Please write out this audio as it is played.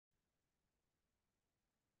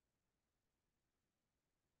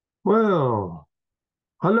Well,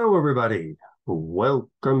 hello everybody.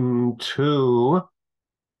 Welcome to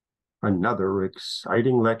another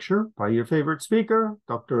exciting lecture by your favorite speaker,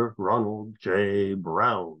 Dr. Ronald J.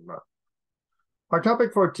 Brown. Our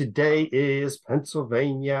topic for today is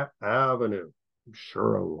Pennsylvania Avenue. I'm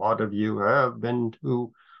sure a lot of you have been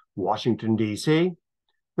to Washington, D.C.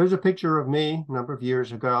 There's a picture of me a number of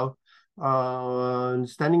years ago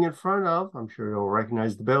standing in front of, I'm sure you'll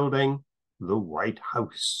recognize the building, the White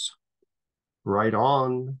House. Right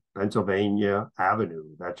on Pennsylvania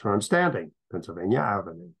Avenue. That's where I'm standing, Pennsylvania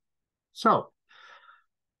Avenue. So,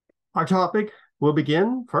 our topic will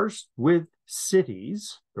begin first with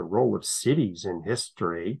cities, the role of cities in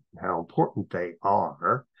history, how important they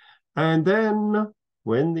are. And then,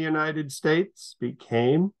 when the United States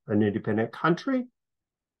became an independent country,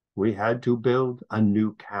 we had to build a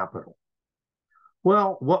new capital.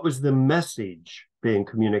 Well, what was the message being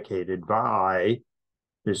communicated by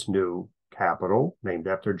this new capital, named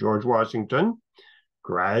after George Washington,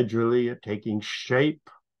 gradually taking shape,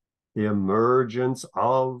 the emergence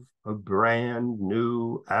of a brand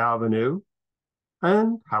new avenue,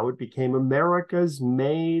 and how it became America's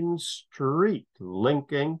main street,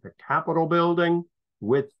 linking the Capitol building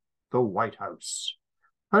with the White House.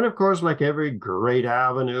 And of course, like every great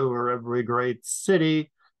avenue or every great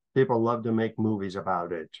city, people love to make movies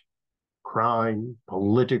about it. Crime,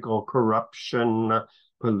 political corruption,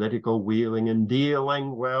 political wheeling and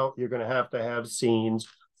dealing. Well, you're going to have scenes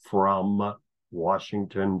from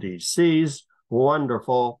Washington, D.C.'s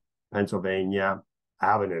wonderful Pennsylvania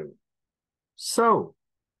Avenue. So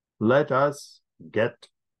let us get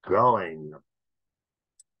going.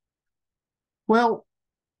 Well,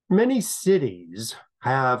 many cities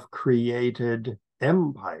have created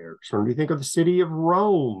empires. When we think of the city of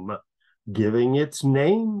Rome, giving its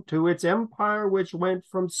name to its empire, which went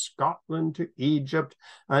from Scotland to Egypt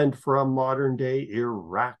and from modern-day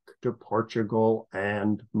Iraq to Portugal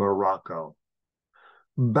and Morocco.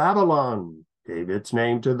 Babylon gave its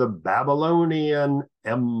name to the Babylonian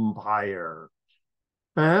Empire.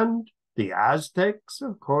 And the Aztecs,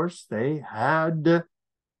 of course, they had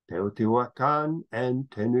Teotihuacan and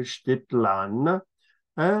Tenochtitlan,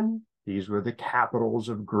 and these were the capitals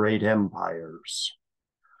of great empires.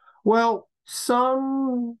 Well,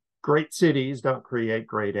 some great cities don't create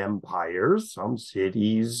great empires. Some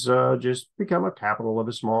cities just become a capital of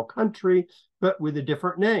a small country, but with a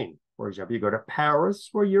different name. For example, you go to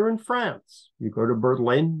Paris, well, you're in France. You go to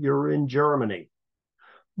Berlin, you're in Germany.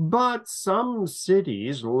 But some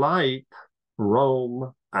cities, like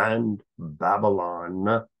Rome and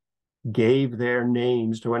Babylon, gave their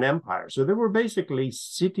names to an empire. So there were basically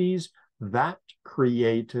cities that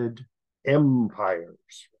created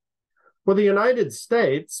empires. Well, the United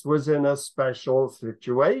States was in a special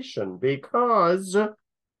situation because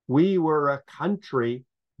we were a country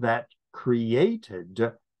that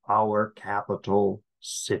created our capital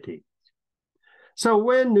city. So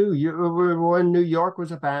when New York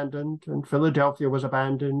was abandoned and Philadelphia was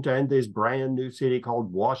abandoned and this brand new city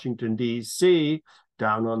called Washington, D.C.,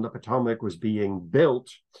 down on the Potomac was being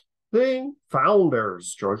built, the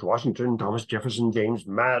founders, George Washington, Thomas Jefferson, James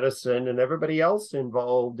Madison, and everybody else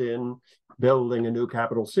involved in building a new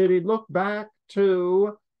capital city, look back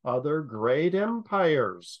to other great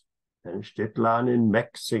empires. Tenochtitlan in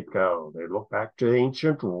Mexico. They look back to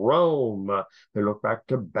ancient Rome. They look back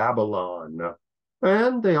to Babylon.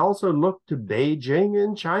 And they also look to Beijing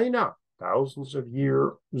in China, thousands of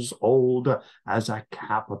years old as a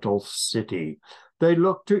capital city. They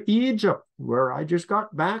look to Egypt, where I just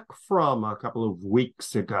got back from a couple of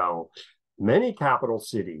weeks ago. Many capital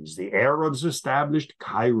cities. The Arabs established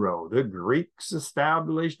Cairo. The Greeks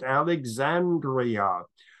established Alexandria.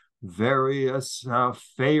 Various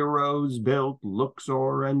pharaohs built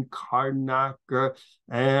Luxor and Karnak,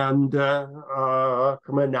 and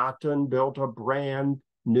Akhenaten built a brand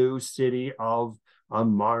new city of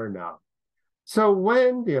Amarna. So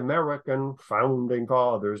when the American founding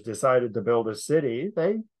fathers decided to build a city,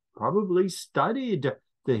 they probably studied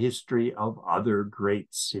the history of other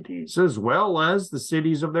great cities, as well as the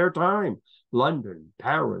cities of their time: London,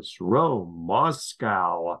 Paris, Rome,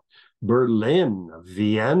 Moscow, Berlin,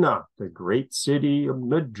 Vienna, the great city of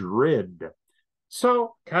Madrid.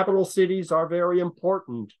 So capital cities are very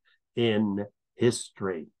important in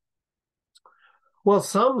history. Well,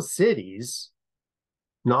 some cities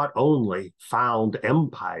not only found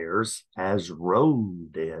empires as Rome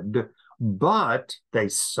did, but they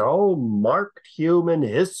so marked human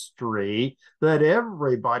history that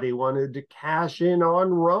everybody wanted to cash in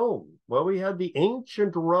on Rome. Well, we had the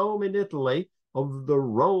ancient Rome in Italy of the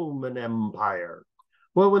Roman Empire.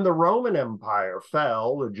 Well, when the Roman Empire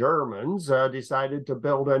fell, the Germans decided to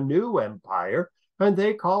build a new empire, and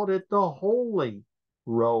they called it the Holy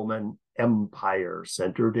Roman Empire,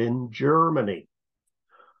 centered in Germany.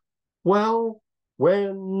 Well,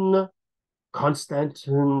 when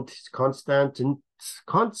Constantine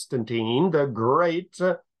the Great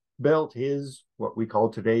built his, what we call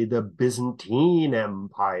today, the Byzantine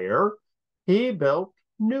Empire, he built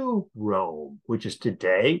New Rome, which is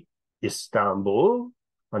today Istanbul.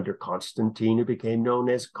 Under Constantine, it became known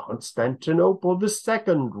as Constantinople, the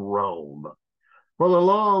Second Rome. Well,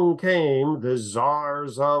 along came the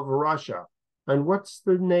Tsars of Russia. And what's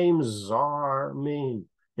the name Tsar mean?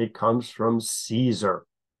 It comes from Caesar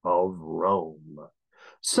of Rome.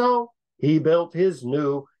 So he built his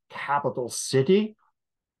new capital city,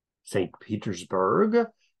 St. Petersburg,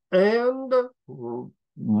 and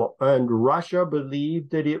Russia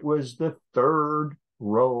believed that it was the Third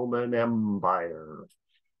Roman Empire.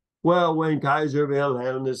 Well, when Kaiser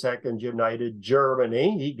Wilhelm II united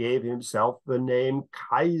Germany, he gave himself the name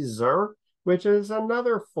Kaiser, which is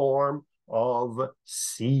another form of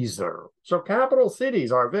Caesar. So capital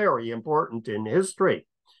cities are very important in history.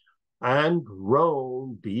 And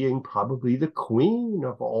Rome being probably the queen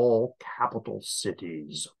of all capital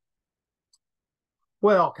cities.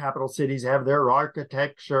 Well, capital cities have their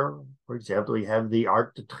architecture. For example, you have the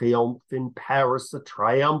Arc de Triomphe in Paris, the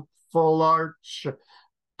Triumphal Arch.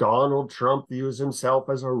 Donald Trump views himself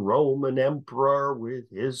as a Roman emperor with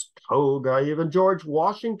his toga. Even George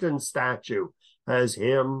Washington's statue has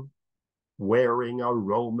him wearing a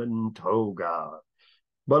Roman toga.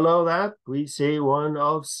 Below that, we see one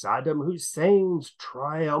of Saddam Hussein's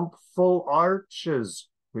triumphal arches,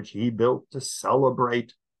 which he built to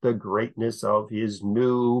celebrate the greatness of his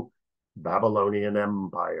new Babylonian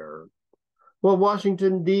Empire. Well,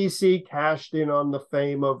 Washington, D.C. cashed in on the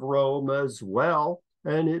fame of Rome as well,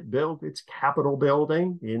 and it built its Capitol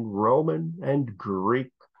building in Roman and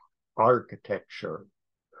Greek architecture.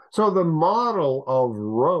 So the model of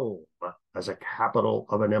Rome as a capital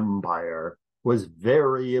of an empire was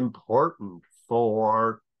very important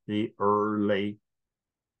for the early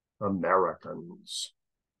Americans.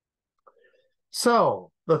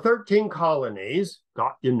 So the 13 colonies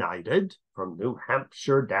got united from New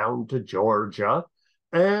Hampshire down to Georgia,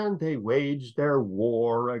 and they waged their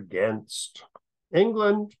war against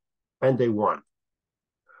England, and they won.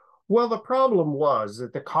 Well, the problem was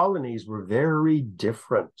that the colonies were very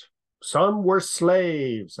different. Some were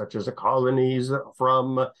slaves, such as the colonies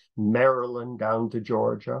from Maryland down to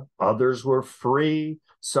Georgia. Others were free.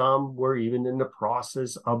 Some were even in the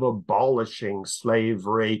process of abolishing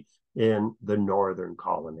slavery in the northern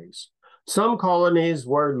colonies. Some colonies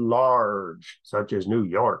were large, such as New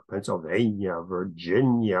York, Pennsylvania,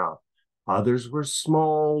 Virginia. Others were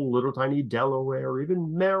small, little tiny Delaware,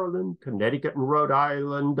 even Maryland, Connecticut, and Rhode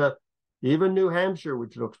Island. Even New Hampshire,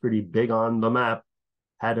 which looks pretty big on the map,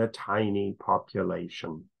 had a tiny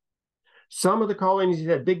population. Some of the colonies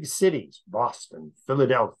had big cities: Boston,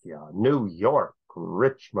 Philadelphia, New York,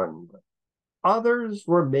 Richmond. Others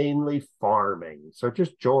were mainly farming, such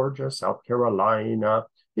as Georgia, South Carolina.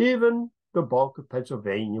 Even the bulk of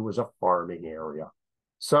Pennsylvania was a farming area.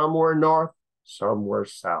 Some were north, some were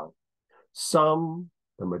south. Some,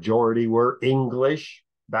 the majority, were English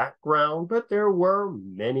background, but there were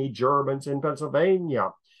many Germans in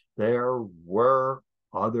Pennsylvania. There were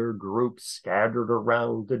other groups scattered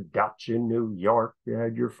around: the Dutch in New York. You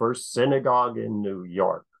had your first synagogue in New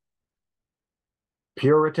York.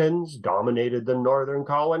 Puritans dominated the northern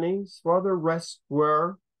colonies, while the rest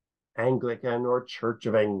were Anglican or Church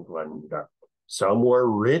of England. Some were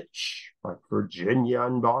rich, like Virginia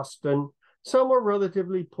and Boston. Some were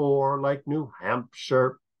relatively poor, like New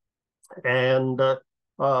Hampshire and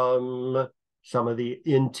some of the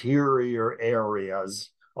interior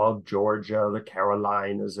areas of Georgia, the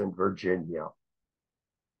Carolinas, and Virginia.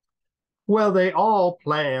 Well, they all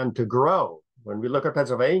planned to grow. When we look at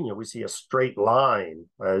Pennsylvania, we see a straight line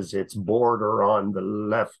as its border on the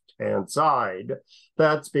left-hand side.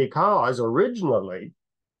 That's because originally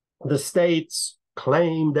the states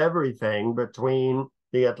claimed everything between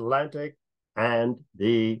the Atlantic and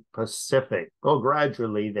the Pacific. Well,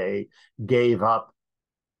 gradually they gave up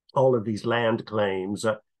all of these land claims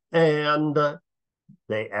and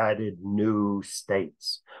they added new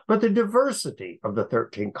states. But the diversity of the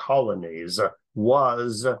 13 colonies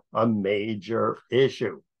was a major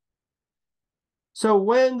issue. So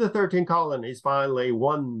when the 13 colonies finally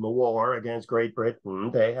won the war against Great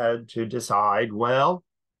Britain, they had to decide, well,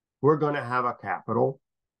 we're going to have a capital,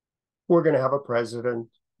 we're going to have a president,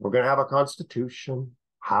 we're going to have a constitution,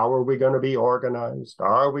 How are we going to be organized?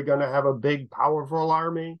 Are we going to have a big, powerful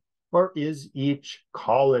army? Or is each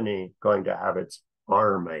colony going to have its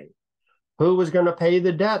army? Who was going to pay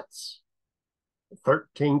the debts?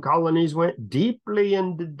 13 colonies went deeply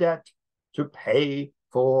into debt to pay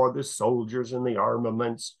for the soldiers and the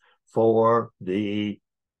armaments for the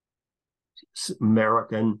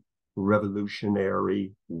American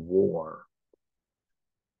Revolutionary War.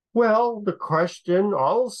 Well, the question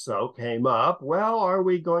also came up, well, are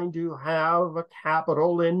we going to have a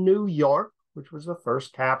capital in New York, which was the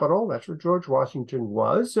first capital? That's where George Washington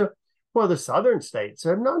was. Well, the southern states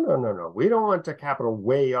said, no. We don't want the capital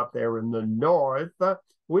way up there in the north.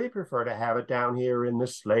 We prefer to have it down here in the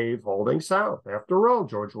slave-holding South. After all,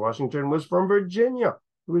 George Washington was from Virginia.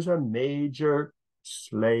 He was a major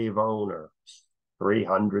slave owner.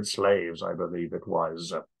 300 slaves, I believe it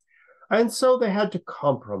was. And so they had to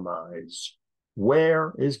compromise.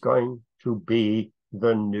 Where is going to be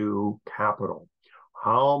the new capital?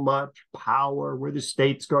 How much power were the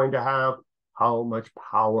states going to have? How much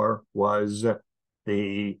power was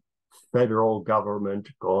the federal government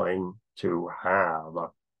going to have?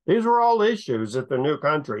 These were all issues that the new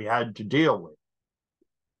country had to deal with.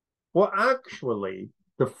 Well, actually,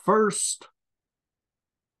 the first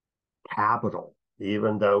capital,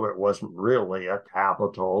 even though it wasn't really a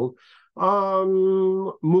capital,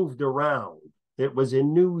 moved around. It was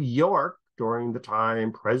in New York during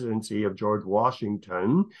the presidency of George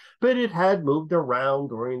Washington, but it had moved around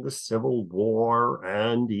during the Civil War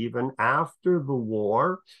and even after the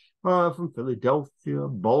war, from Philadelphia,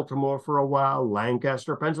 Baltimore for a while,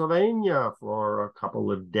 Lancaster, Pennsylvania for a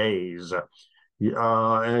couple of days,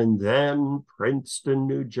 and then Princeton,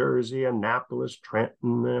 New Jersey, Annapolis,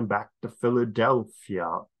 Trenton, and back to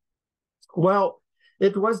Philadelphia. Well,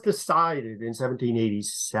 it was decided in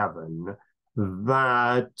 1787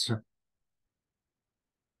 that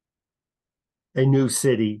a new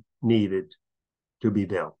city needed to be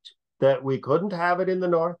built, that we couldn't have it in the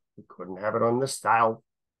north, we couldn't have it on the south.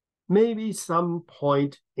 Maybe some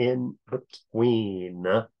point in between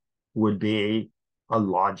would be a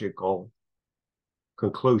logical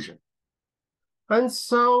conclusion. And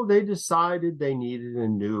so they decided they needed a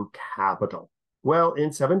new capital. Well,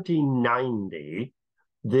 in 1790,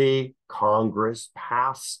 the Congress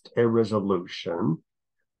passed a resolution,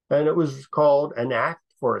 and it was called an Act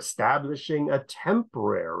for Establishing a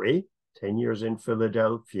Temporary, 10 years in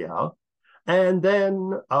Philadelphia, and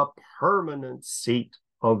then a permanent seat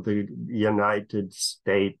of the United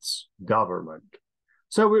States government.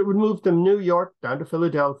 So it would move from New York down to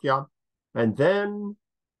Philadelphia, and then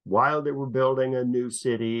while they were building a new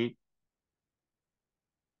city,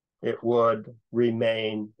 it would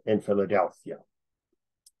remain in Philadelphia.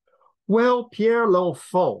 Well, Pierre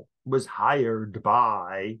L'Enfant was hired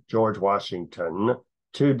by George Washington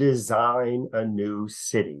to design a new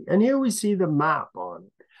city. And here we see the map on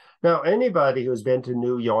it. Now, anybody who's been to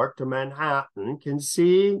New York, to Manhattan, can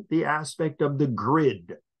see the aspect of the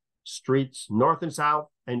grid, streets north and south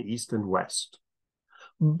and east and west.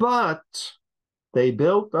 But they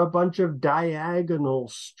built a bunch of diagonal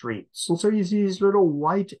streets. And so you see these little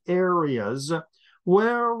white areas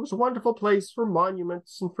where it was a wonderful place for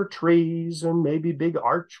monuments and for trees and maybe big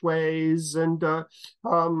archways and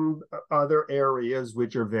other areas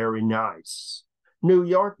which are very nice. New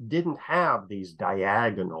York didn't have these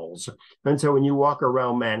diagonals. And so when you walk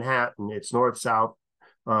around Manhattan, it's north-south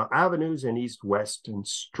avenues and east-west and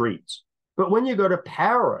streets. But when you go to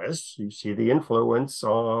Paris, you see the influence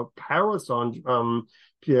of Paris on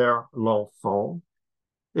Pierre L'Enfant.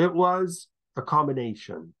 It was a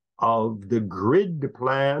combination of the grid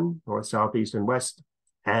plan, north, south, east, and west,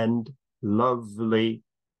 and lovely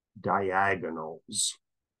diagonals.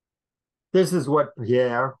 This is what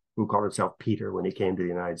Pierre, who called himself Peter when he came to the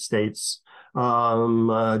United States,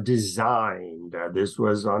 designed. This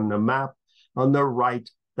was on the map on the right.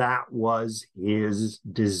 That was his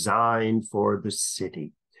design for the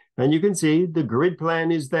city. And you can see the grid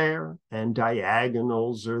plan is there and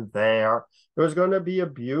diagonals are there. There's going to be a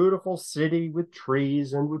beautiful city with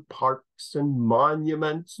trees and with parks and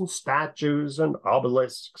monuments and statues and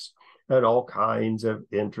obelisks and all kinds of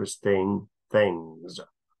interesting things.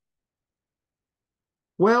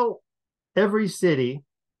 Well, every city,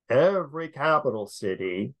 every capital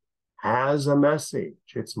city has a message.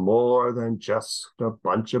 It's more than just a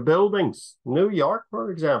bunch of buildings. New York,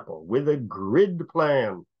 for example, with a grid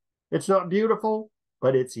plan. It's not beautiful,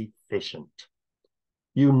 but it's efficient.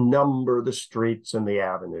 You number the streets and the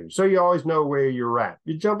avenues, so you always know where you're at.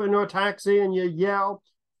 You jump into a taxi and you yell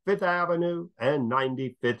 5th Avenue and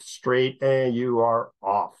 95th Street, and you are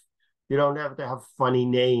off. You don't have to have funny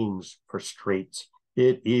names for streets.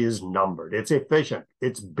 It is numbered. It's efficient.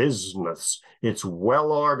 It's business. It's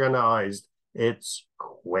well organized. It's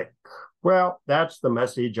quick. Well, that's the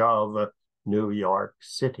message of New York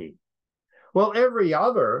City. Well, every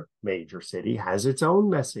other major city has its own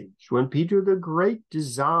message. When Peter the Great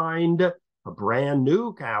designed a brand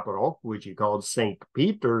new capital, which he called St.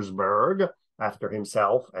 Petersburg, after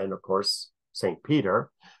himself and, of course, St.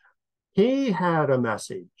 Peter, he had a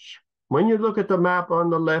message. When you look at the map on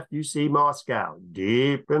the left, you see Moscow,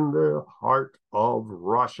 deep in the heart of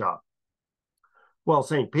Russia. Well,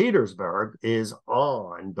 St. Petersburg is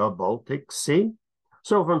on the Baltic Sea.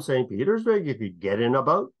 So from St. Petersburg, you could get in a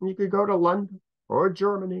boat and you could go to London or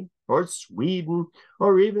Germany or Sweden,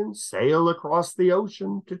 or even sail across the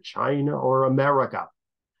ocean to China or America.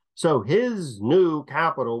 So his new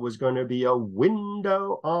capital was going to be a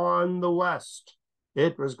window on the West.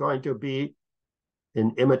 It was going to be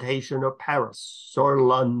an imitation of Paris or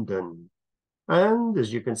London. And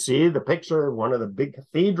as you can see, the picture of one of the big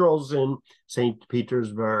cathedrals in St.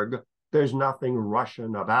 Petersburg, there's nothing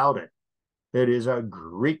Russian about it. It is a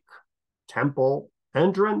Greek temple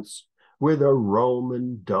entrance with a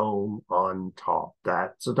Roman dome on top.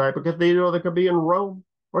 That's the type of cathedral that could be in Rome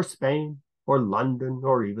or Spain or London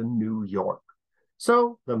or even New York.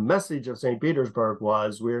 So the message of St. Petersburg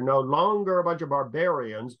was, we're no longer a bunch of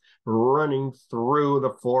barbarians running through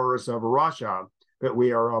the forests of Russia, but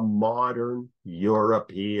we are a modern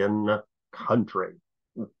European country.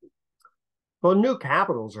 Well, new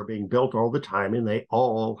capitals are being built all the time, and they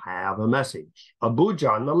all have a message.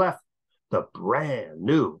 Abuja on the left, the brand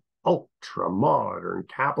new, ultra-modern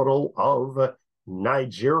capital of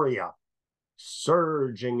Nigeria,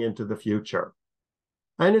 surging into the future.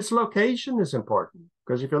 And its location is important,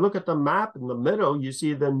 because if you look at the map in the middle, you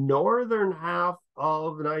see the northern half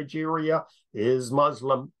of Nigeria is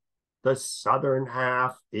Muslim. The southern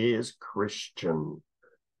half is Christian.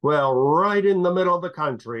 Well, right in the middle of the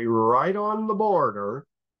country, right on the border,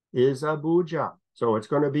 is Abuja. So it's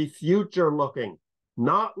going to be future looking,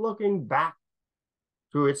 not looking back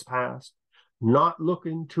to its past, not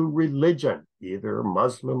looking to religion, either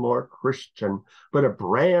Muslim or Christian, but a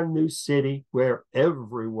brand new city where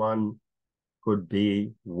everyone could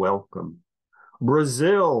be welcome.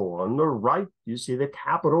 Brazil, on the right, you see the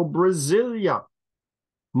capital, Brasilia.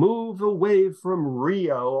 Move away from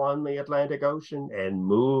Rio on the Atlantic Ocean and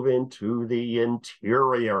move into the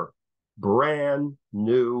interior. Brand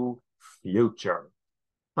new future.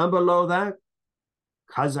 And below that,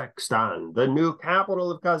 Kazakhstan, the new capital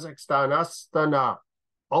of Kazakhstan, Astana,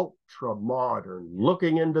 ultra-modern,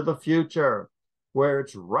 looking into the future, where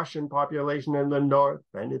its Russian population in the north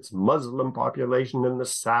and its Muslim population in the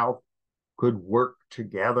south could work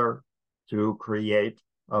together to create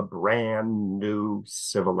a brand new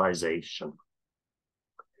civilization.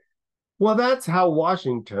 Well, that's how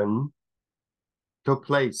Washington took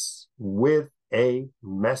place, with a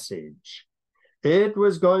message. It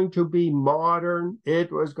was going to be modern. It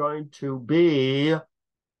was going to be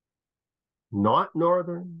not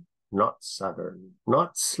northern, not southern,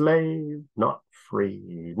 not slave, not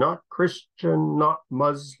free, not Christian, not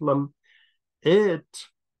Muslim. It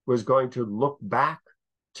was going to look back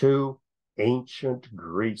to ancient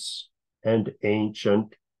Greece and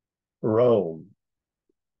ancient Rome.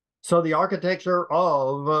 So the architecture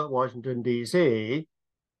of Washington, D.C.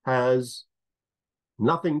 has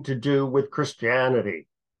nothing to do with Christianity.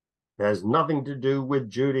 It has nothing to do with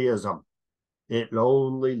Judaism. It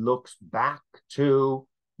only looks back to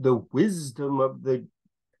the wisdom of the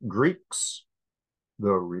Greeks,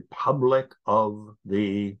 the Republic of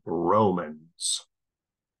the Romans.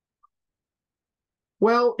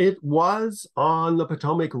 Well, it was on the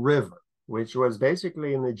Potomac River, which was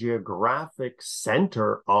basically in the geographic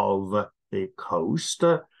center of the coast,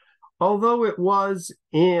 although it was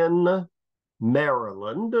in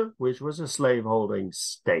Maryland, which was a slaveholding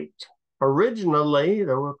state. Originally,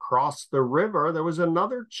 though, across the river, there was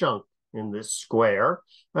another chunk in this square,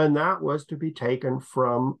 and that was to be taken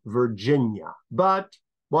from Virginia. But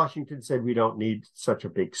Washington said, we don't need such a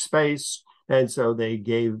big space. And so they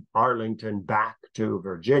gave Arlington back to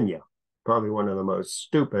Virginia, probably one of the most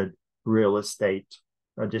stupid real estate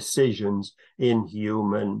decisions in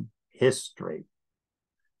human history.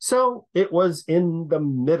 So it was in the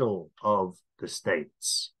middle of the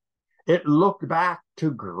states. It looked back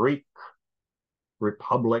to Greek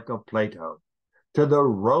Republic of Plato, to the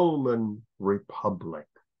Roman Republic,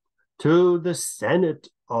 to the Senate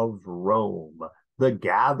of Rome, the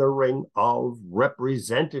gathering of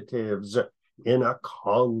representatives in a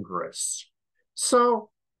Congress.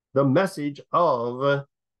 So the message of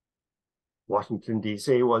Washington,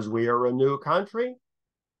 D.C. was, we are a new country.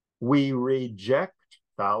 We reject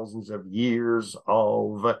thousands of years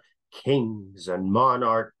of kings and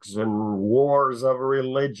monarchs and wars of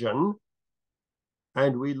religion,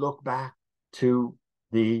 and we look back to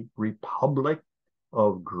the Republic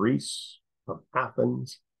of Greece, of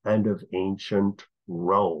Athens, and of ancient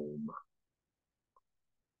Rome.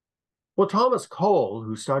 Well, Thomas Cole,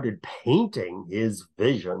 who started painting his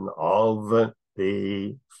vision of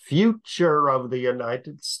the future of the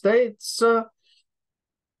United States,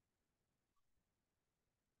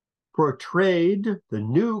 portrayed the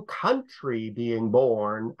new country being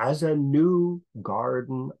born as a new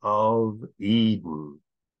Garden of Eden.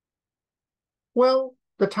 Well,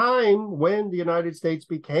 the time when the United States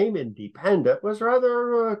became independent was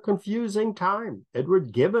rather a confusing time.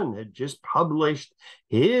 Edward Gibbon had just published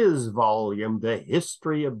his volume, The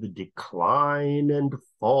History of the Decline and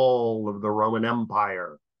Fall of the Roman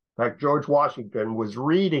Empire. In fact, George Washington was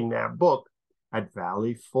reading that book at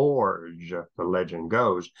Valley Forge, the legend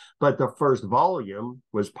goes, but the first volume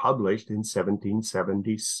was published in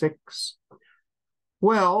 1776.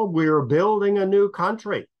 Well, we're building a new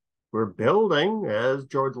country. We're building, as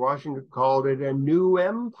George Washington called it, a new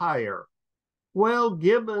empire. Well,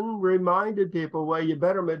 Gibbon reminded people, well, you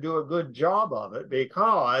better do a good job of it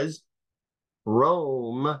because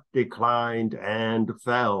Rome declined and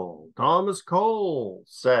fell. Thomas Cole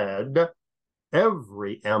said,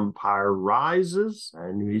 every empire rises,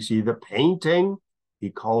 and we see the painting. He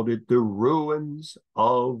called it the ruins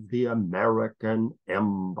of the American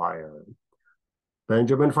Empire.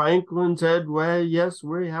 Benjamin Franklin said, well, yes,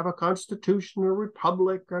 we have a constitution, a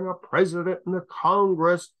republic, and a president and a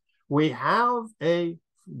Congress. We have a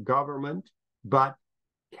government, but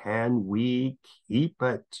can we keep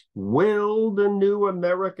it? Will the new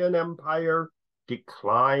American empire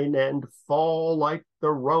decline and fall like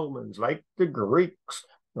the Romans, like the Greeks,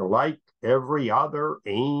 like every other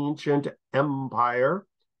ancient empire,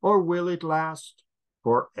 or will it last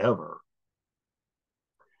forever?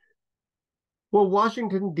 Well,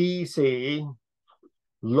 Washington, D.C.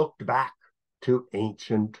 looked back to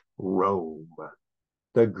ancient Rome,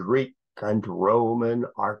 the Greek and Roman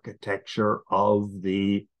architecture of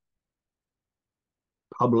the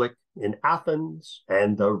Republic in Athens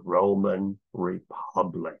and the Roman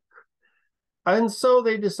Republic. And so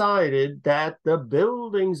they decided that the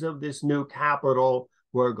buildings of this new capital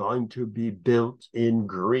were going to be built in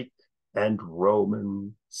Greek and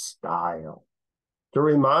Roman style to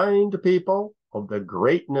remind people of the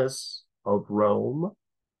greatness of Rome,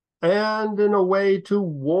 and in a way to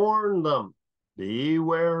warn them, be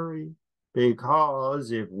wary,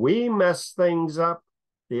 because if we mess things up,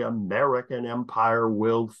 the American Empire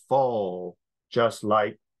will fall, just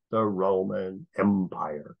like the Roman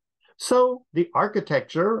Empire. So the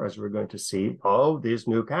architecture, as we're going to see, of this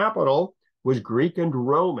new capital was Greek and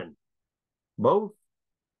Roman, both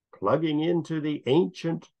plugging into the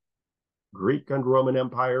ancient Greek and Roman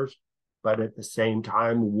empires, but at the same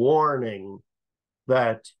time warning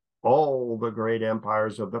that all the great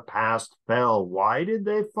empires of the past fell. Why did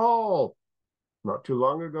they fall? Not too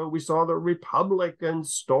long ago, we saw the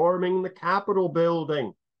Republicans storming the Capitol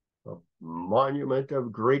building, a monument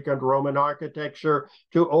of Greek and Roman architecture,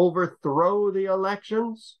 to overthrow the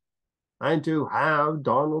elections and to have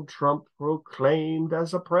Donald Trump proclaimed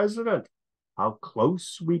as a president. How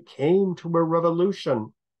close we came to a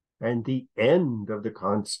revolution and the end of the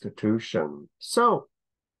Constitution. So,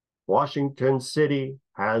 Washington City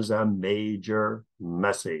has a major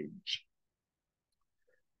message.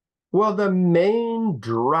 Well, the main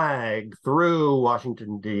drag through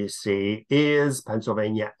Washington, D.C. is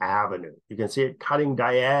Pennsylvania Avenue. You can see it cutting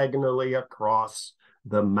diagonally across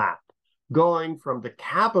the map, going from the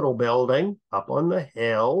Capitol building up on the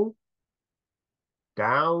hill,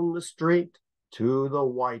 down the street to the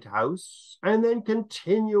White House, and then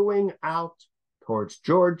continuing out towards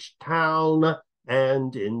Georgetown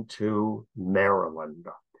and into Maryland.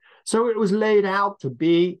 So it was laid out to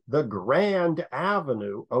be the Grand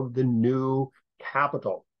Avenue of the new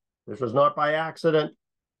capital. This was not by accident.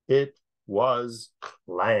 It was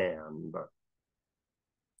planned.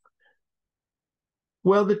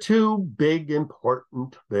 Well, the two big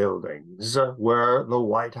important buildings were the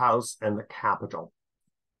White House and the Capitol.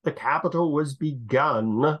 The Capitol was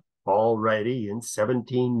begun already in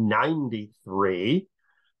 1793.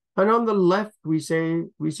 And on the left, we see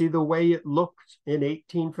the way it looked in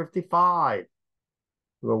 1855.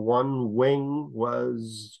 The one wing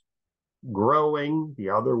was growing, the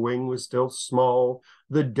other wing was still small.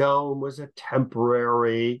 The dome was a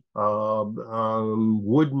temporary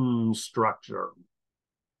wooden structure.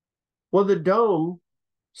 Well, the dome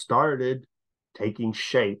started taking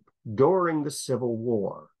shape during the Civil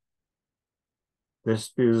War.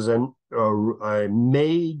 This is a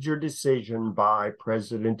major decision by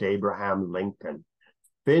President Abraham Lincoln.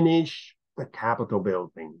 Finish the Capitol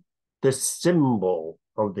building, the symbol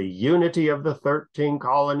of the unity of the 13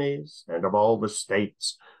 colonies and of all the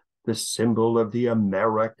states, the symbol of the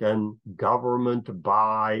American government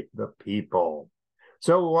by the people.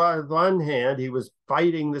 So on one hand, he was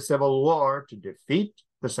fighting the Civil War to defeat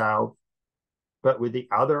the South, but with the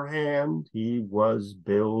other hand, he was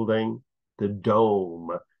building the dome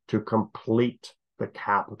to complete the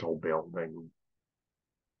Capitol building.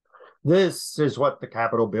 This is what the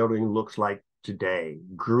Capitol building looks like today.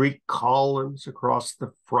 Greek columns across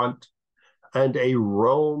the front and a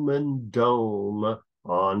Roman dome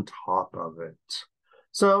on top of it.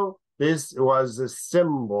 So this was a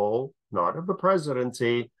symbol, not of the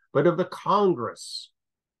presidency, but of the Congress,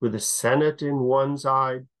 with the Senate in one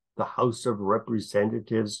side, the House of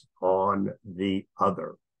Representatives on the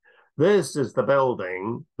other. This is the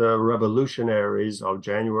building the revolutionaries of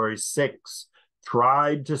January 6th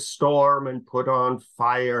tried to storm and put on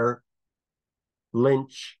fire,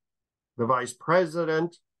 lynch the vice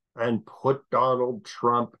president, and put Donald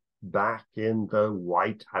Trump back in the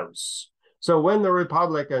White House. So when the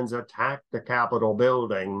Republicans attacked the Capitol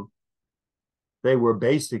building, they were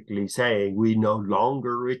basically saying, we no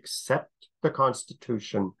longer accept the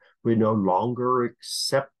Constitution. We no longer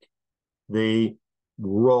accept the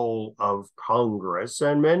role of Congress.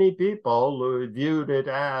 And many people viewed it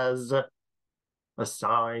as a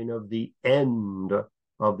sign of the end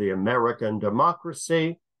of the American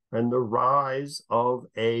democracy and the rise of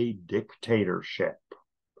a dictatorship.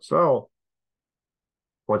 So,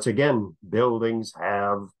 once again, buildings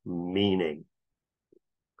have meaning.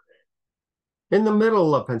 In the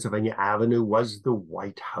middle of Pennsylvania Avenue was the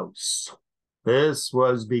White House. This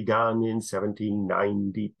was begun in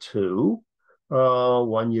 1792,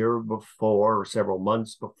 1 year before, or several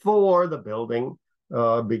months before the building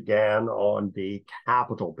began on the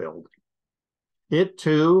Capitol building. It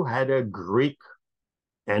too had a Greek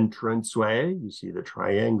entranceway. You see the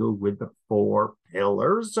triangle with the 4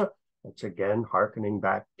 pillars. That's again hearkening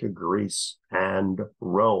back to Greece and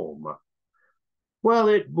Rome. Well,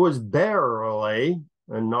 it was barely,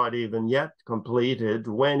 and not even yet completed,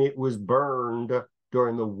 when it was burned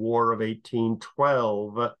during the War of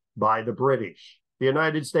 1812 by the British. The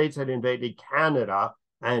United States had invaded Canada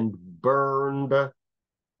and burned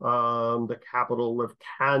the capital of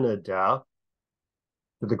Canada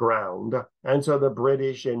to the ground. And so the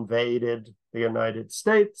British invaded the United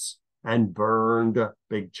States and burned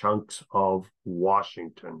big chunks of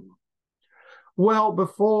Washington. Well,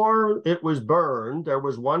 before it was burned, there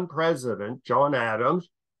was one president, John Adams,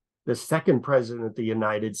 the second president of the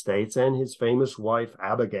United States, and his famous wife,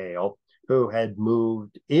 Abigail, who had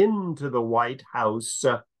moved into the White House,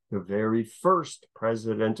 the very first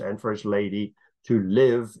president and first lady to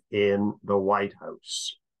live in the White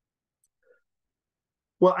House.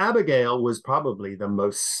 Well, Abigail was probably the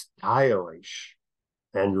most stylish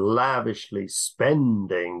and lavishly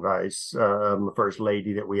spending first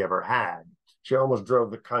lady that we ever had. She almost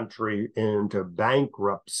drove the country into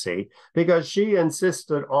bankruptcy because she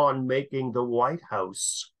insisted on making the White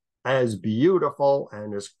House as beautiful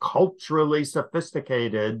and as culturally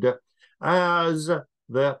sophisticated as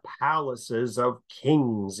the palaces of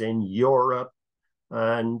kings in Europe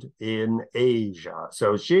and in Asia.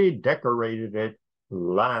 So she decorated it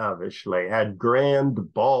lavishly, had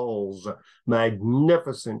grand balls,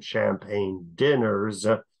 magnificent champagne dinners,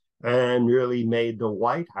 and really made the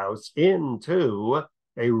White House into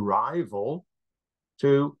a rival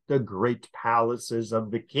to the great palaces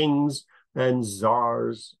of the kings and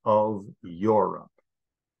czars of Europe.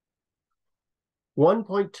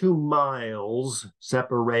 1.2 miles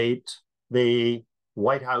separate the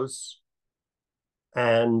White House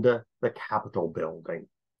and the Capitol building.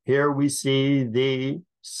 Here we see the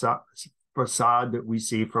facade that we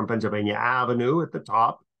see from Pennsylvania Avenue at the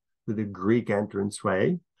top with the Greek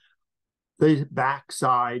entranceway. The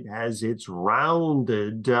backside has its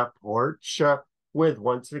rounded porch with,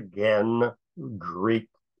 once again, Greek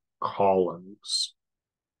columns.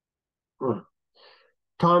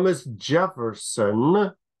 Thomas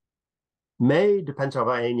Jefferson made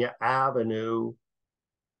Pennsylvania Avenue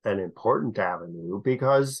an important avenue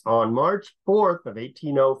because on March 4th of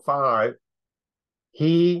 1805,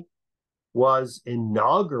 he was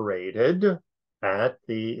inaugurated at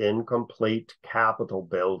the incomplete Capitol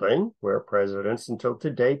building, where presidents until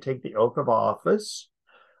today take the oath of office.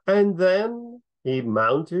 And then he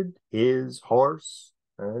mounted his horse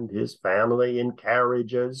and his family in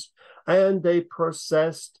carriages, and they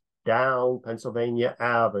processed down Pennsylvania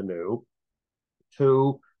Avenue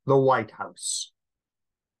to the White House.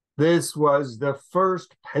 This was the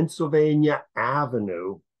first Pennsylvania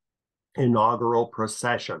Avenue inaugural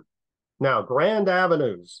procession. Now, Grand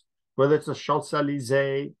Avenues, whether it's the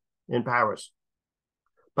Champs-Élysées in Paris,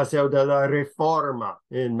 Paseo de la Reforma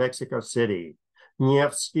in Mexico City,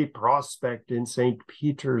 Nevsky Prospect in St.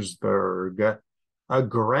 Petersburg. A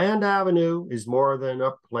Grand Avenue is more than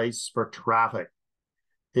a place for traffic.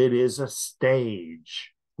 It is a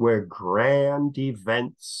stage where grand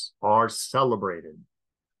events are celebrated.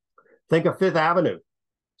 Think of Fifth Avenue,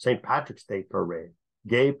 St. Patrick's Day Parade,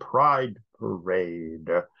 Gay Pride Parade,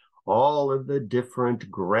 all of the different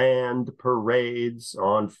grand parades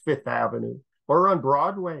on Fifth Avenue, or on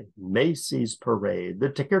Broadway, Macy's Parade, the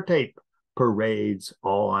ticker tape parades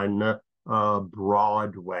on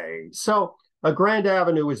Broadway. So a Grand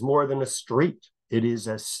Avenue is more than a street. It is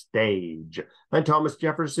a stage. And Thomas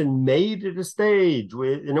Jefferson made it a stage,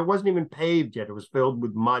 and it wasn't even paved yet. It was filled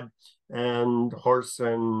with mud and horse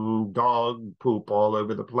and dog poop all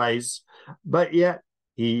over the place. But yet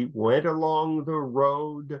he went along the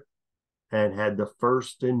road and had the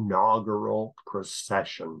first inaugural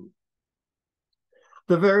procession.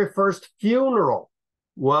 The very first funeral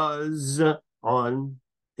was on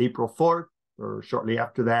April 4th, or shortly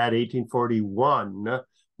after that, 1841,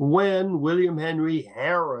 when William Henry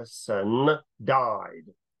Harrison died.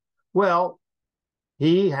 Well,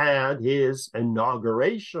 he had his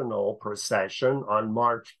inaugurational procession on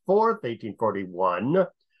March 4th, 1841,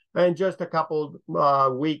 and just a couple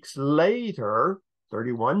weeks later,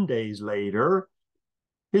 31 days later,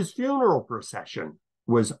 his funeral procession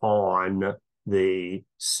was on the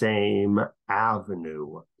same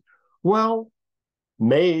avenue. Well,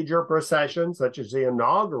 major processions, such as the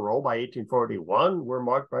inaugural by 1841, were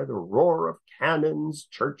marked by the roar of cannons,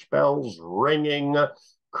 church bells ringing,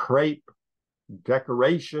 crepe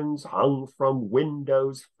decorations hung from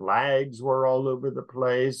windows, flags were all over the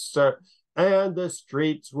place, and the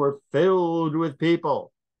streets were filled with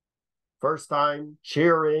people. First time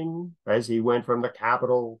cheering as he went from the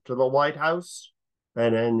Capitol to the White House,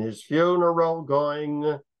 and then his funeral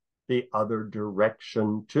going the other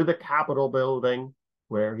direction to the Capitol building,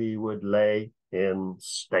 where he would lay in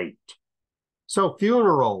state. So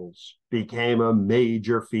funerals became a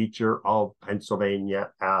major feature of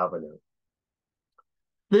Pennsylvania Avenue.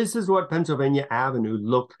 This is what Pennsylvania Avenue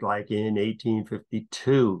looked like in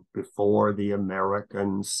 1852, before the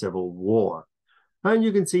American Civil War. And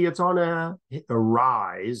you can see it's on a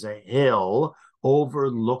rise, a hill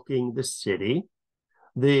overlooking the city.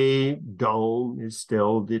 The dome is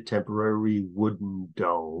still the temporary wooden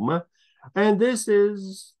dome. And this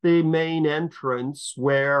is the main entrance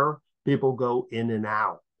where people go in and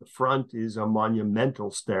out. The front is a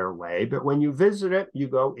monumental stairway, but when you visit it, you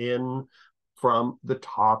go in from the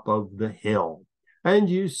top of the hill. And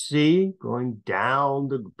you see, going down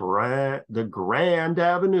the Grand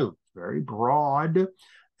Avenue, very broad,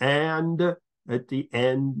 and at the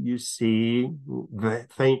end you see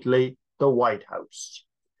faintly the White House.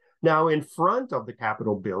 Now, in front of the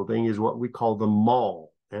Capitol building is what we call the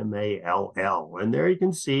Mall, M-A-L-L. And there you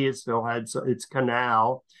can see it still had its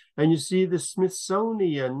canal. And you see the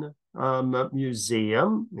Smithsonian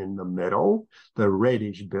Museum in the middle, the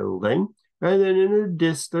reddish building. And then in the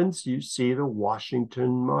distance, you see the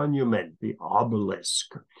Washington Monument, the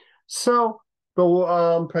obelisk. So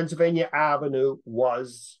the Pennsylvania Avenue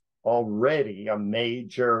was already a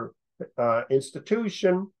major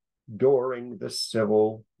institution during the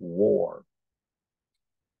Civil War.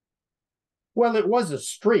 Well, it was a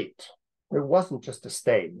street. It wasn't just a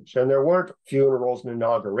stage, and there weren't funerals and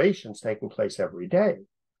inaugurations taking place every day.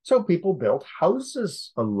 So people built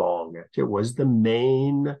houses along it. It was the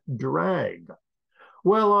main drag.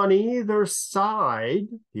 Well, on either side,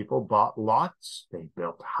 people bought lots, they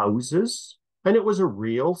built houses, and it was a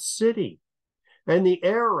real city. And the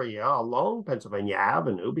area along Pennsylvania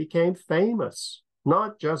Avenue became famous,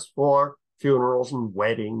 not just for funerals and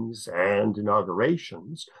weddings and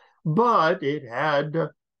inaugurations, but it had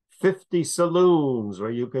 50 saloons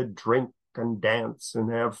where you could drink and dance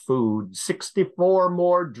and have food, 64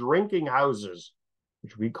 more drinking houses,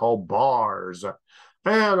 which we call bars,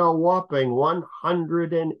 and a whopping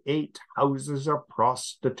 108 houses of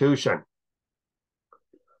prostitution.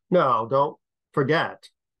 Now, don't forget,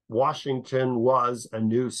 Washington was a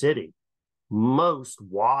new city. Most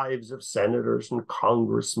wives of senators and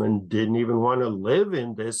congressmen didn't even want to live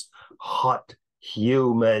in this hot,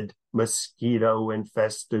 humid,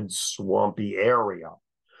 mosquito-infested, swampy area.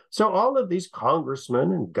 So all of these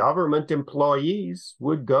congressmen and government employees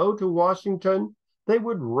would go to Washington. They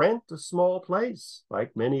would rent a small place,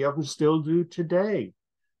 like many of them still do today.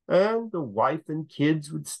 And the wife and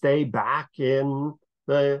kids would stay back in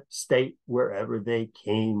the state wherever they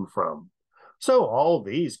came from. So all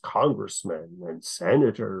these congressmen and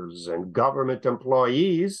senators and government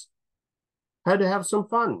employees had to have some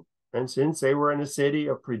fun. And since they were in a city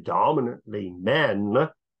of predominantly men,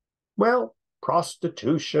 well,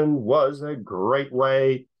 prostitution was a great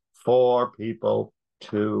way for people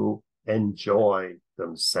to enjoy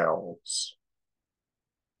themselves.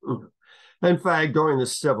 In fact, during the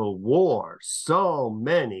Civil War, so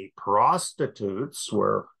many prostitutes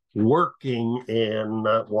were working in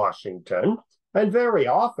Washington, and very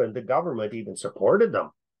often the government even supported them.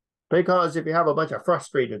 Because if you have a bunch of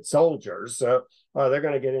frustrated soldiers, they're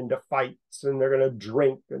going to get into fights and they're going to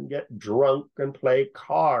drink and get drunk and play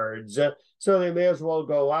cards. So they may as well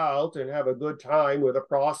go out and have a good time with a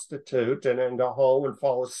prostitute and then go home and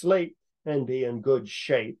fall asleep and be in good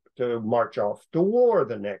shape to march off to war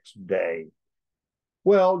the next day.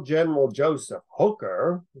 Well, General Joseph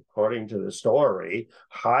Hooker, according to the story,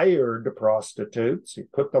 hired prostitutes. He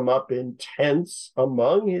put them up in tents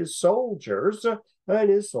among his soldiers, and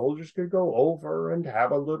his soldiers could go over and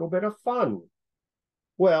have a little bit of fun.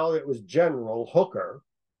 Well, it was General Hooker,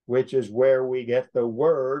 which is where we get the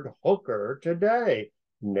word hooker today,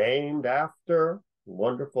 named after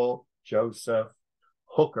wonderful Joseph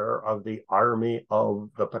Hooker of the Army of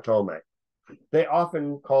the Potomac. They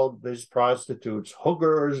often called these prostitutes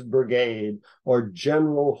Hooker's Brigade or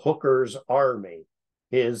General Hooker's Army,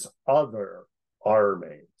 his other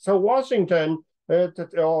army. So Washington, during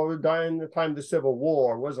the time of the Civil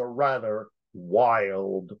War, was a rather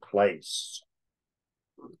wild place.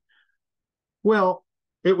 Well,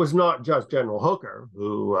 it was not just General Hooker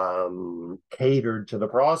who catered to the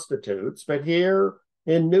prostitutes, but here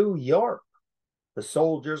in New York, the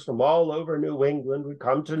soldiers from all over New England would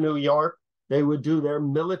come to New York. They would do their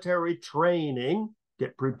military training,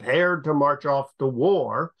 get prepared to march off to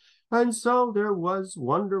war. And so there was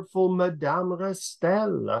wonderful Madame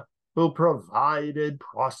Restel, who provided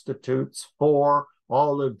prostitutes for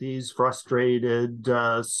all of these frustrated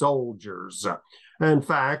soldiers. In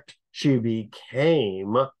fact, she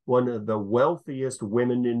became one of the wealthiest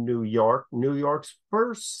women in New York, New York's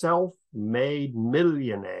first self-made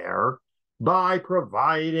millionaire, by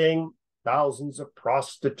providing thousands of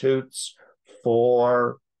prostitutes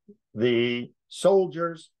for the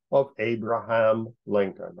soldiers of Abraham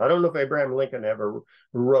Lincoln. I don't know if Abraham Lincoln ever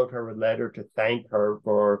wrote her a letter to thank her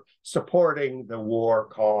for supporting the war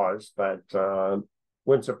cause, but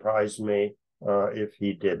wouldn't surprise me if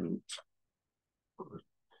he didn't.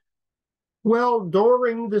 Well,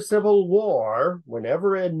 during the Civil War,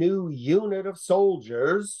 whenever a new unit of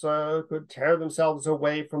soldiers could tear themselves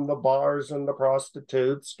away from the bars and the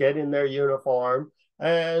prostitutes, get in their uniform,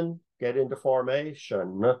 and get into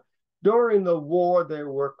formation. During the war, there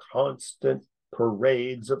were constant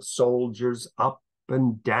parades of soldiers up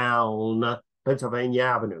and down Pennsylvania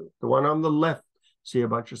Avenue. The one on the left, see a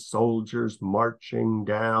bunch of soldiers marching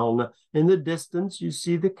down. In the distance, you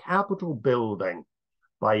see the Capitol building.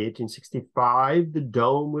 By 1865, the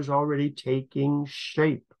dome was already taking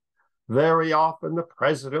shape. Very often, the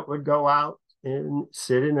president would go out and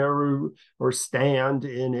sit in or stand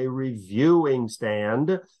in a reviewing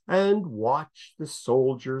stand and watch the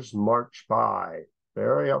soldiers march by.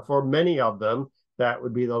 For many of them, that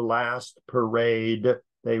would be the last parade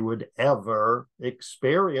they would ever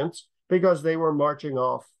experience because they were marching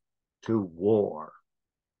off to war.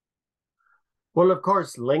 Well, of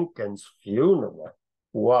course, Lincoln's funeral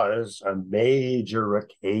was a major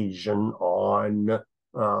occasion on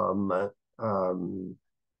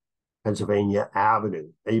Pennsylvania Avenue,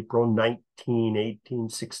 April 19,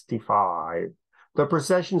 1865. The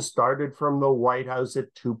procession started from the White House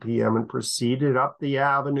at 2 p.m. and proceeded up the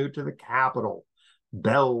avenue to the Capitol.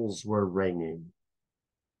 Bells were ringing.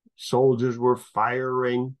 Soldiers were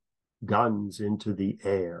firing guns into the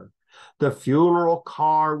air. The funeral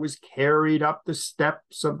car was carried up the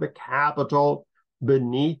steps of the Capitol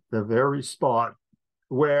beneath the very spot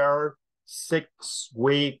where 6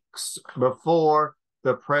 weeks before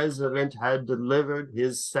the president had delivered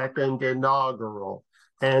his second inaugural,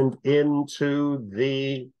 and into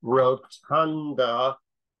the rotunda,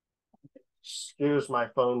 excuse my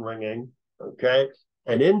phone ringing, okay,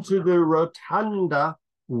 and into the rotunda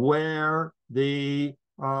where the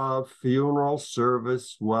funeral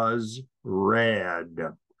service was read.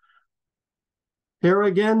 Here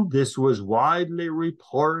again, this was widely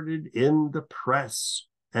reported in the press,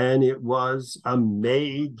 and it was a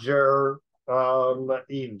major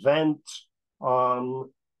event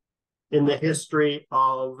in the history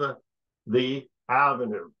of the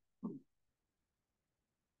Avenue.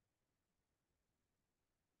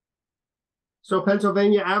 So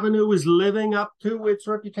Pennsylvania Avenue was living up to its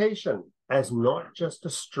reputation as not just a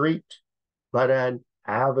street, but an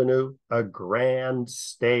avenue, a grand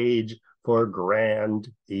stage for grand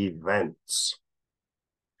events.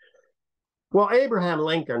 Well, Abraham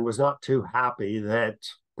Lincoln was not too happy that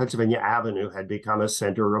Pennsylvania Avenue had become a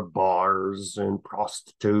center of bars and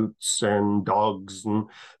prostitutes and dogs, and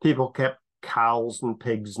people kept cows and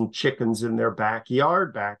pigs and chickens in their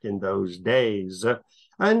backyard back in those days.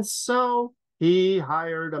 And so he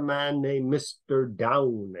hired a man named Mr.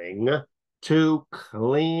 Downing to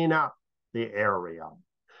clean up the area.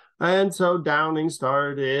 And so Downing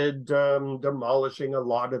started demolishing a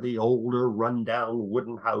lot of the older rundown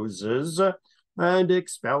wooden houses and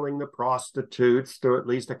expelling the prostitutes to at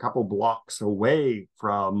least a couple blocks away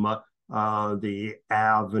from the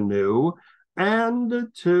avenue, and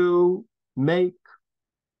to make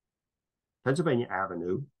Pennsylvania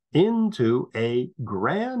Avenue into a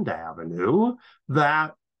grand avenue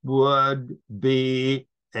that would be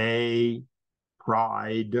a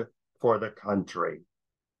pride for the country.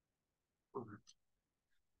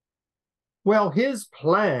 Well, his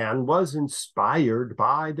plan was inspired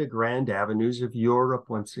by the grand avenues of Europe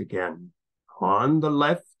once again. On the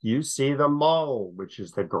left, you see the Mall, which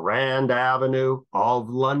is the Grand Avenue of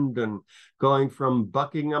London, going from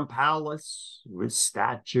Buckingham Palace with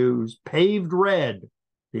statues, paved red,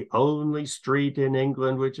 the only street in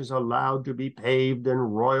England which is allowed to be paved in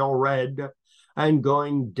royal red, and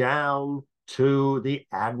going down to the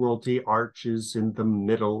Admiralty Arches in the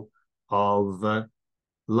middle of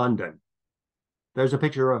London. There's a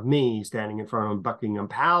picture of me standing in front of Buckingham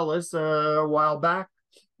Palace a while back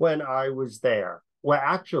when I was there. Well,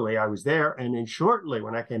 actually, I was there, and then shortly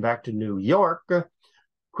when I came back to New York,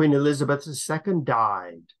 Queen Elizabeth II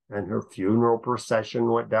died, and her funeral procession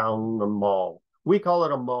went down the Mall. We call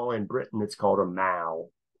it a mall in Britain, it's called a mall.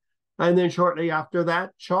 And then shortly after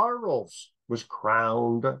that, Charles was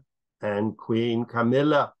crowned, and Queen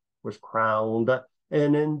Camilla was crowned,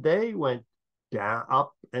 and then they went down,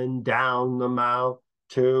 up and down the mall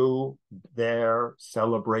to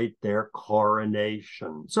celebrate their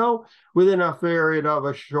coronation. So within a period of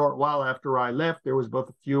a short while after I left, there was both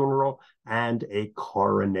a funeral and a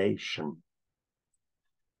coronation.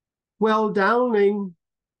 Well, Downing,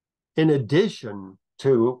 in addition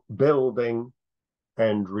to building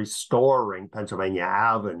and restoring Pennsylvania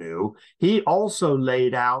Avenue, he also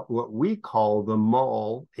laid out what we call the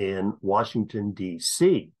Mall in Washington,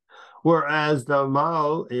 D.C., whereas the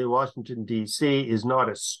Mall in Washington, D.C. is not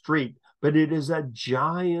a street, but it is a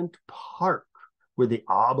giant park with the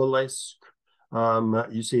obelisk.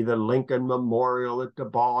 You see the Lincoln Memorial at the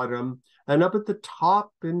bottom. And up at the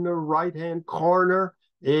top in the right-hand corner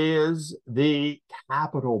is the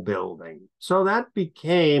Capitol building. So that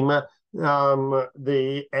became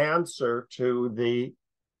the answer to the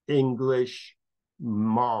English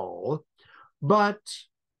Mall. But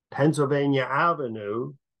Pennsylvania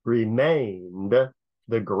Avenue remained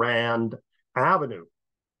the Grand Avenue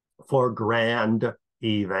for grand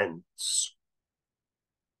events.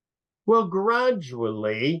 Well,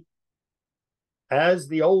 gradually, as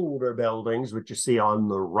the older buildings, which you see on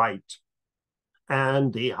the right,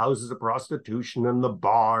 and the houses of prostitution and the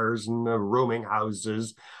bars and the rooming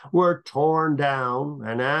houses were torn down,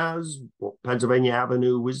 and as Pennsylvania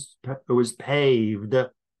Avenue was paved,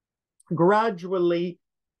 gradually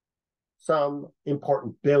some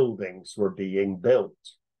important buildings were being built.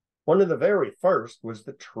 One of the very first was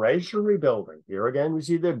the Treasury Building. Here again, we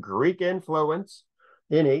see the Greek influence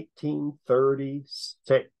in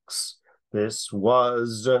 1836. This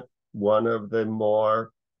was one of the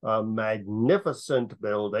more magnificent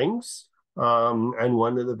buildings, and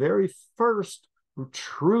one of the very first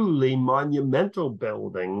truly monumental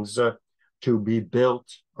buildings to be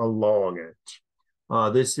built along it.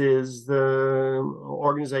 This is the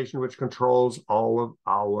organization which controls all of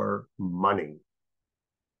our money.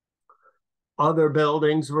 Other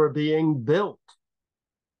buildings were being built.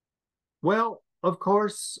 Well, of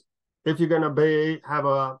course, if you're going to have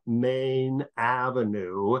a main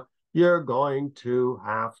avenue, you're going to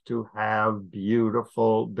have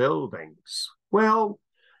beautiful buildings. Well,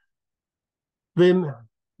 the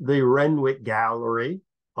Renwick Gallery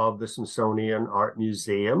of the Smithsonian Art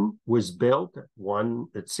Museum was built at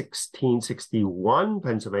 1661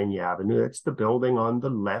 Pennsylvania Avenue. That's the building on the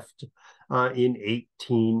left, in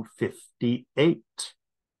 1858.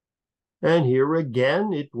 And here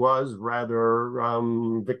again, it was rather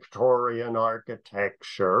Victorian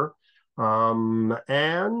architecture,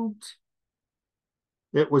 and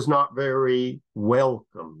it was not very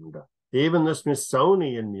welcomed. Even the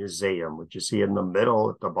Smithsonian Museum, which you see in the middle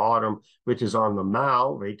at the bottom, which is on the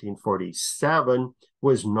Mall, 1847,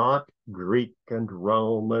 was not Greek and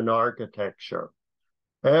Roman architecture.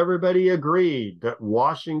 Everybody agreed that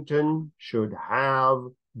Washington should have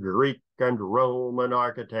Greek and Roman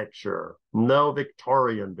architecture, no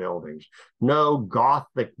Victorian buildings, no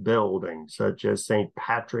Gothic buildings such as St.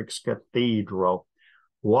 Patrick's Cathedral.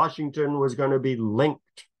 Washington was going to be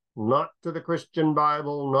linked not to the Christian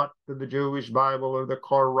Bible, not to the Jewish Bible or the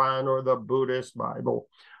Quran or the Buddhist Bible,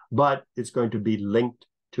 but it's going to be linked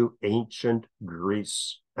to ancient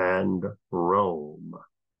Greece and Rome.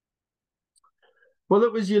 Well,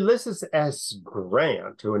 it was Ulysses S.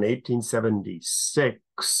 Grant who in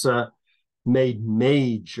 1876 made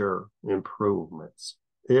major improvements.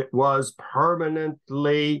 It was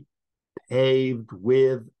permanently paved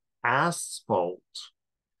with asphalt.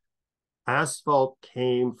 Asphalt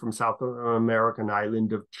came from South American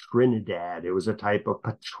island of Trinidad. It was a type of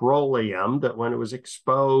petroleum that when it was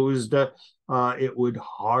exposed, it would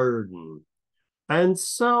harden. And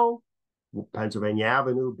so Pennsylvania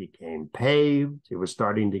Avenue became paved. It was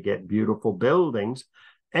starting to get beautiful buildings,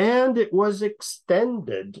 and it was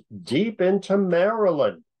extended deep into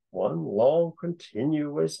Maryland, one long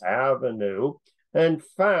continuous avenue. In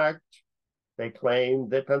fact, they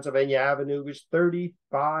claimed that Pennsylvania Avenue was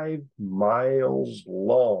 35 miles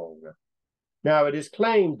long. Now, it is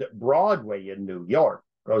claimed that Broadway in New York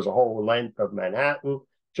goes the whole length of Manhattan,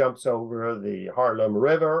 jumps over the Harlem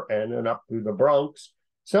River, and then up through the Bronx.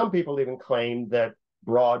 Some people even claim that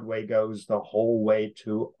Broadway goes the whole way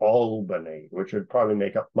to Albany, which would probably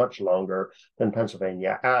make it much longer than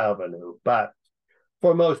Pennsylvania Avenue. But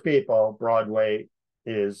for most people, Broadway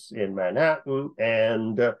is in Manhattan,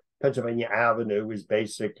 and Pennsylvania Avenue is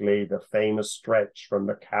basically the famous stretch from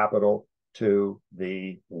the Capitol to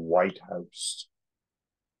the White House.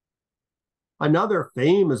 Another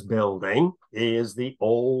famous building is the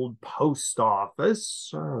old post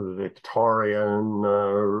office, Victorian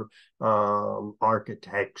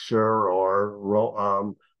architecture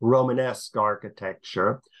or Romanesque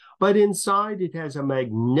architecture. But inside it has a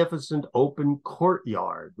magnificent open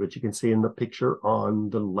courtyard, which you can see in the picture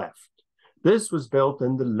on the left. This was built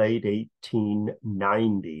in the late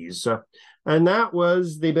 1890s, and that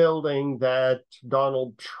was the building that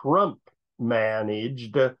Donald Trump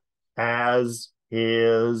managed as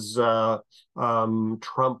his Trump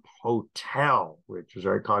Hotel, which was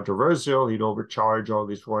very controversial. He'd overcharge all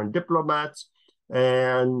these foreign diplomats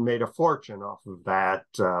and made a fortune off of that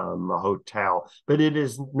hotel. But it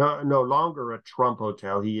is no longer a Trump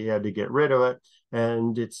Hotel. He had to get rid of it,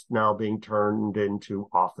 and it's now being turned into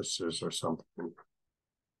offices or something.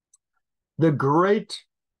 The Great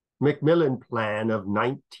Macmillan Plan of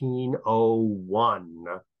 1901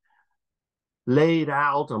 laid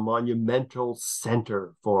out a monumental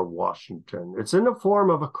center for Washington. It's in the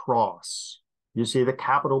form of a cross. You see the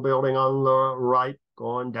Capitol building on the right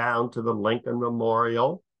going down to the Lincoln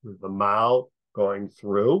Memorial, with the Mall going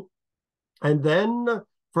through. And then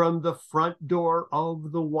from the front door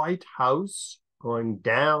of the White House, going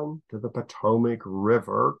down to the Potomac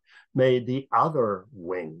River, made the other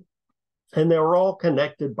wing. And they were all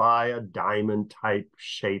connected by a diamond-type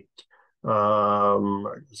shaped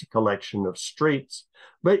collection of streets,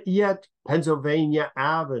 but yet Pennsylvania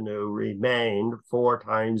Avenue remained 4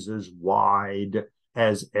 times as wide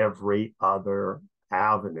as every other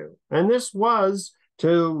avenue. And this was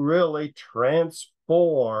to really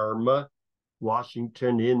transform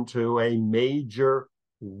Washington into a major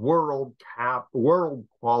world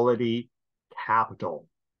quality capital.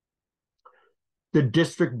 The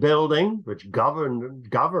district building, which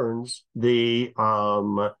governs the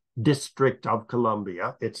District of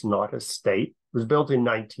Columbia, it's not a state, was built in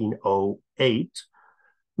 1908.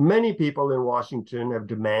 Many people in Washington have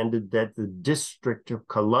demanded that the District of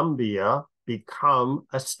Columbia become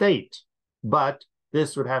a state, but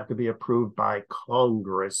this would have to be approved by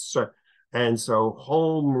Congress. And so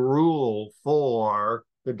home rule for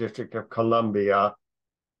the District of Columbia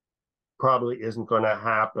probably isn't going to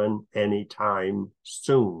happen anytime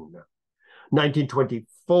soon.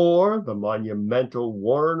 1924, the monumental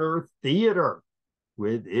Warner Theater,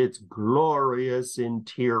 with its glorious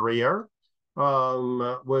interior,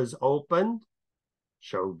 was opened,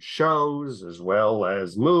 showed shows as well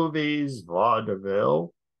as movies,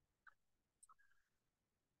 vaudeville.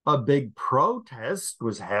 A big protest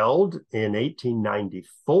was held in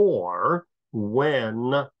 1894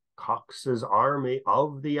 when Cox's Army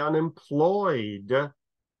of the Unemployed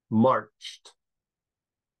marched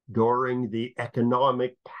during the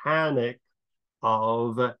economic panic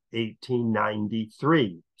of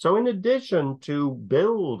 1893. So in addition to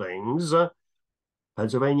buildings,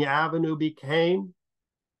 Pennsylvania Avenue became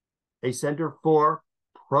a center for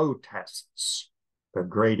protests. The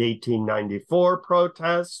great 1894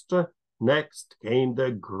 protest. Next came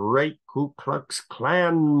the great Ku Klux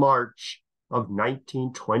Klan March of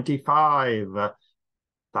 1925.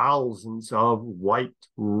 Thousands of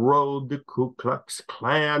white-robed Ku Klux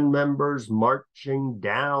Klan members marching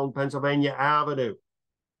down Pennsylvania Avenue,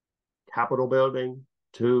 Capitol Building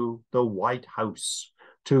to the White House,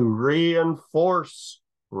 to reinforce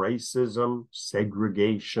racism,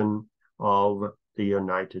 segregation of the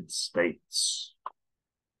United States.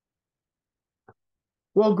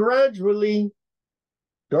 Well, gradually,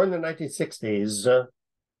 during the 1960s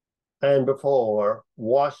and before,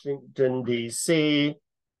 Washington, D.C.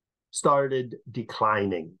 started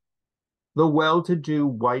declining. The well-to-do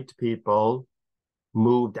white people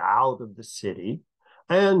moved out of the city,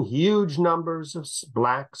 and huge numbers of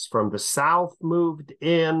blacks from the South moved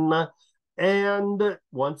in. And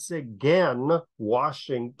once again,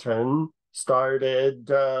 Washington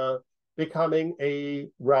started becoming a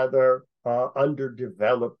rather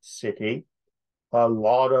underdeveloped city. A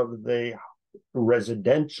lot of the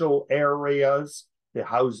residential areas, the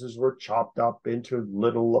houses were chopped up into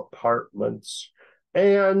little apartments,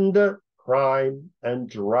 and crime and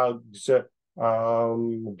drugs,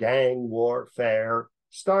 gang warfare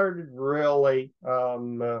started really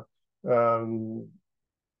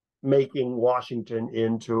making Washington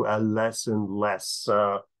into a less and less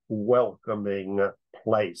welcoming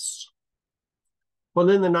place. Well,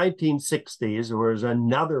 in the 1960s, there was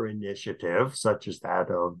another initiative, such as that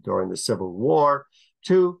of during the Civil War,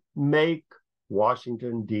 to make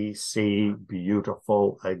Washington, D.C.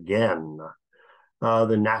 beautiful again.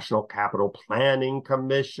 The National Capital Planning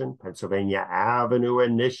Commission, Pennsylvania Avenue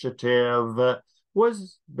Initiative,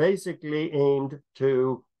 was basically aimed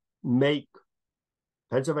to make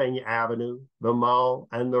Pennsylvania Avenue, the mall,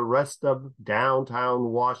 and the rest of downtown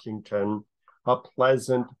Washington a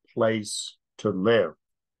pleasant place to live.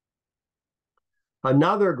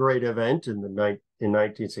 Another great event in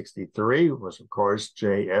 1963 was, of course,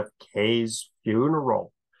 JFK's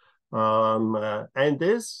funeral. And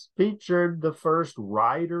this featured the first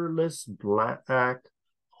riderless black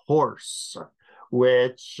horse,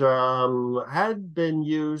 which had been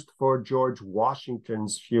used for George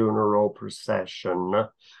Washington's funeral procession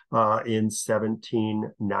in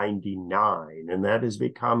 1799. And that has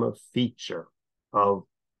become a feature of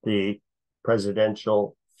the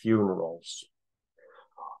presidential funerals.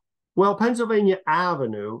 Well, Pennsylvania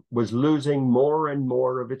Avenue was losing more and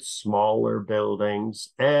more of its smaller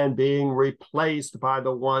buildings and being replaced by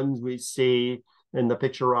the ones we see in the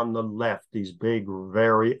picture on the left, these big,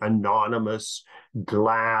 very anonymous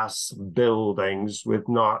glass buildings with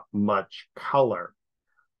not much color.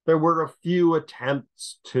 There were a few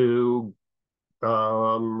attempts to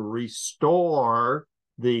restore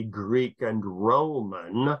the Greek and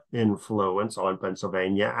Roman influence on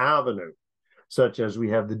Pennsylvania Avenue, such as we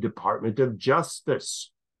have the Department of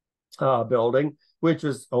Justice building, which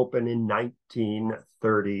was open in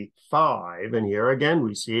 1935. And here again,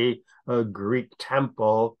 we see a Greek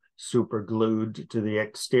temple superglued to the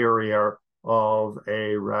exterior of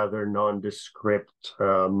a rather nondescript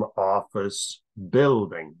office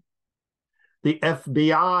building. The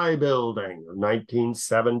FBI building of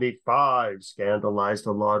 1975 scandalized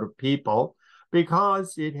a lot of people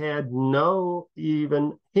because it had no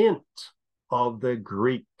even hint of the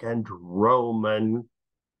Greek and Roman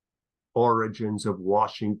origins of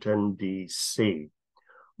Washington, D.C.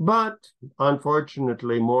 But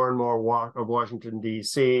unfortunately, more and more of Washington,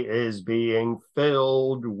 D.C. is being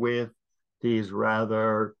filled with these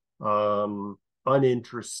rather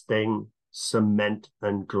uninteresting cement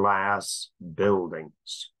and glass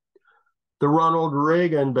buildings. The Ronald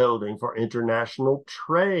Reagan Building for International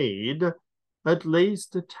Trade at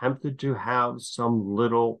least attempted to have some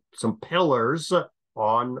pillars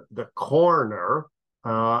on the corner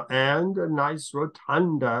and a nice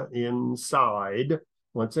rotunda inside,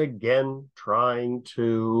 once again trying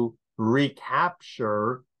to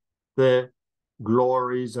recapture the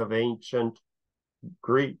glories of ancient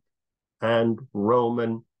Greek and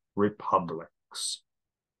Roman republics.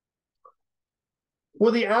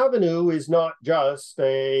 Well, the Avenue is not just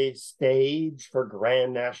a stage for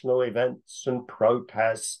grand national events and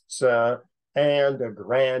protests and a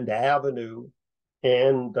grand avenue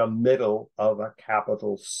in the middle of a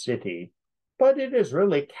capital city, but it has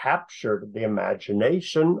really captured the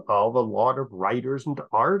imagination of a lot of writers and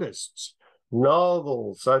artists.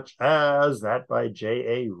 novels such as that by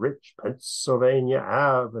J.A. Rich, Pennsylvania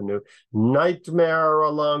Avenue, Nightmare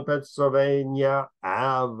Along Pennsylvania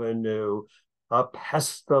Avenue, A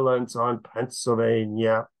Pestilence on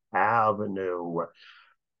Pennsylvania Avenue.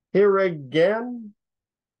 Here again,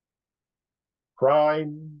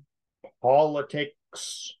 crime,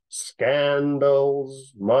 politics,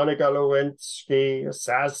 scandals, Monica Lewinsky,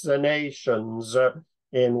 assassinations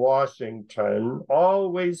in Washington,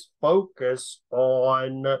 always focus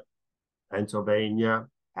on Pennsylvania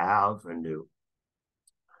Avenue.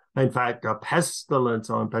 In fact, A Pestilence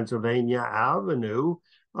on Pennsylvania Avenue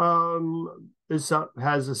has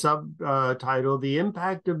a subtitle, The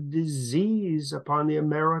Impact of Disease Upon the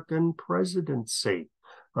American Presidency.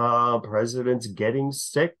 Presidents getting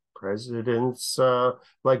sick, presidents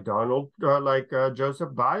like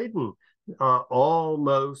Joseph Biden,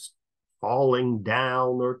 almost falling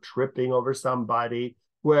down or tripping over somebody,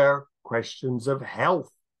 where questions of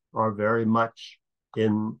health are very much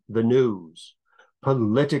in the news.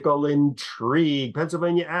 Political intrigue,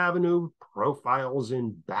 Pennsylvania Avenue profiles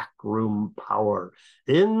in backroom power.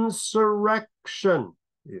 Insurrection,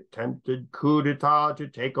 the attempted coup d'etat to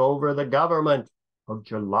take over the government of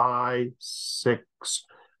July 6.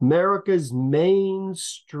 America's Main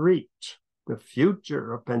Street, the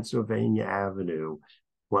future of Pennsylvania Avenue.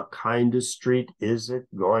 What kind of street is it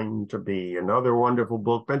going to be? Another wonderful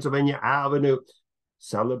book, Pennsylvania Avenue,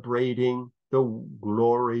 celebrating the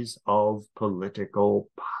glories of political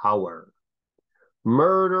power.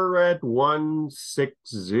 Murder at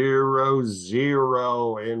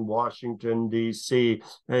 1600 in Washington, D.C.,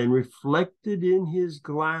 and reflected in his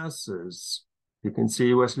glasses. You can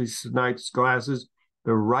see Wesley Snipes' glasses,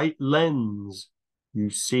 the right lens, you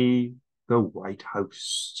see the White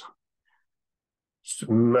House.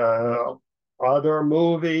 Other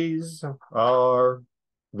movies are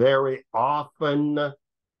very often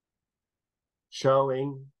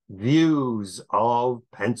showing views of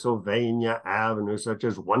Pennsylvania Avenue, such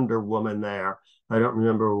as Wonder Woman there. I don't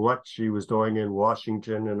remember what she was doing in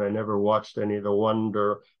Washington, and I never watched any of the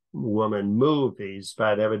Wonder Woman movies,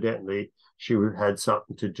 but evidently she had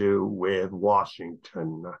something to do with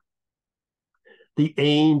Washington. The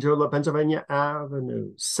Angel of Pennsylvania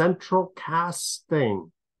Avenue, Central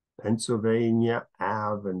Casting, Pennsylvania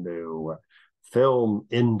Avenue, film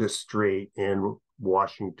industry in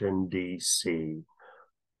Washington, D.C.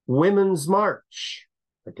 Women's March,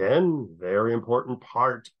 again, very important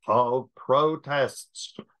part of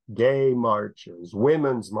protests, gay marches,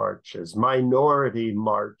 women's marches, minority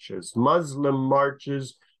marches, Muslim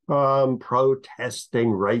marches, protesting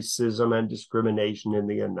racism and discrimination in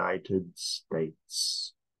the United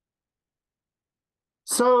States.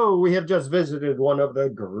 So we have just visited one of the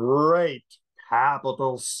great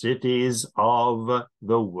capital cities of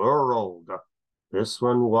the world. This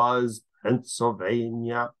one was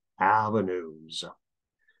Pennsylvania Avenues.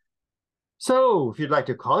 So if you'd like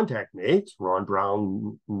to contact me, it's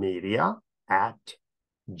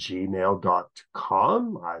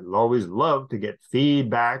ronbrownmedia@gmail.com. I always love to get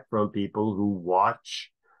feedback from people who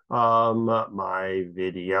watch my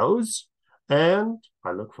videos, and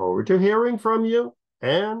I look forward to hearing from you,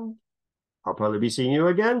 and I'll probably be seeing you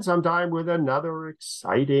again sometime with another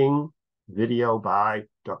exciting video by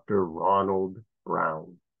Dr. Ronald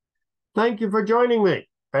Brown. Thank you for joining me,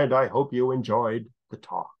 and I hope you enjoyed the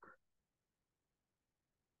talk.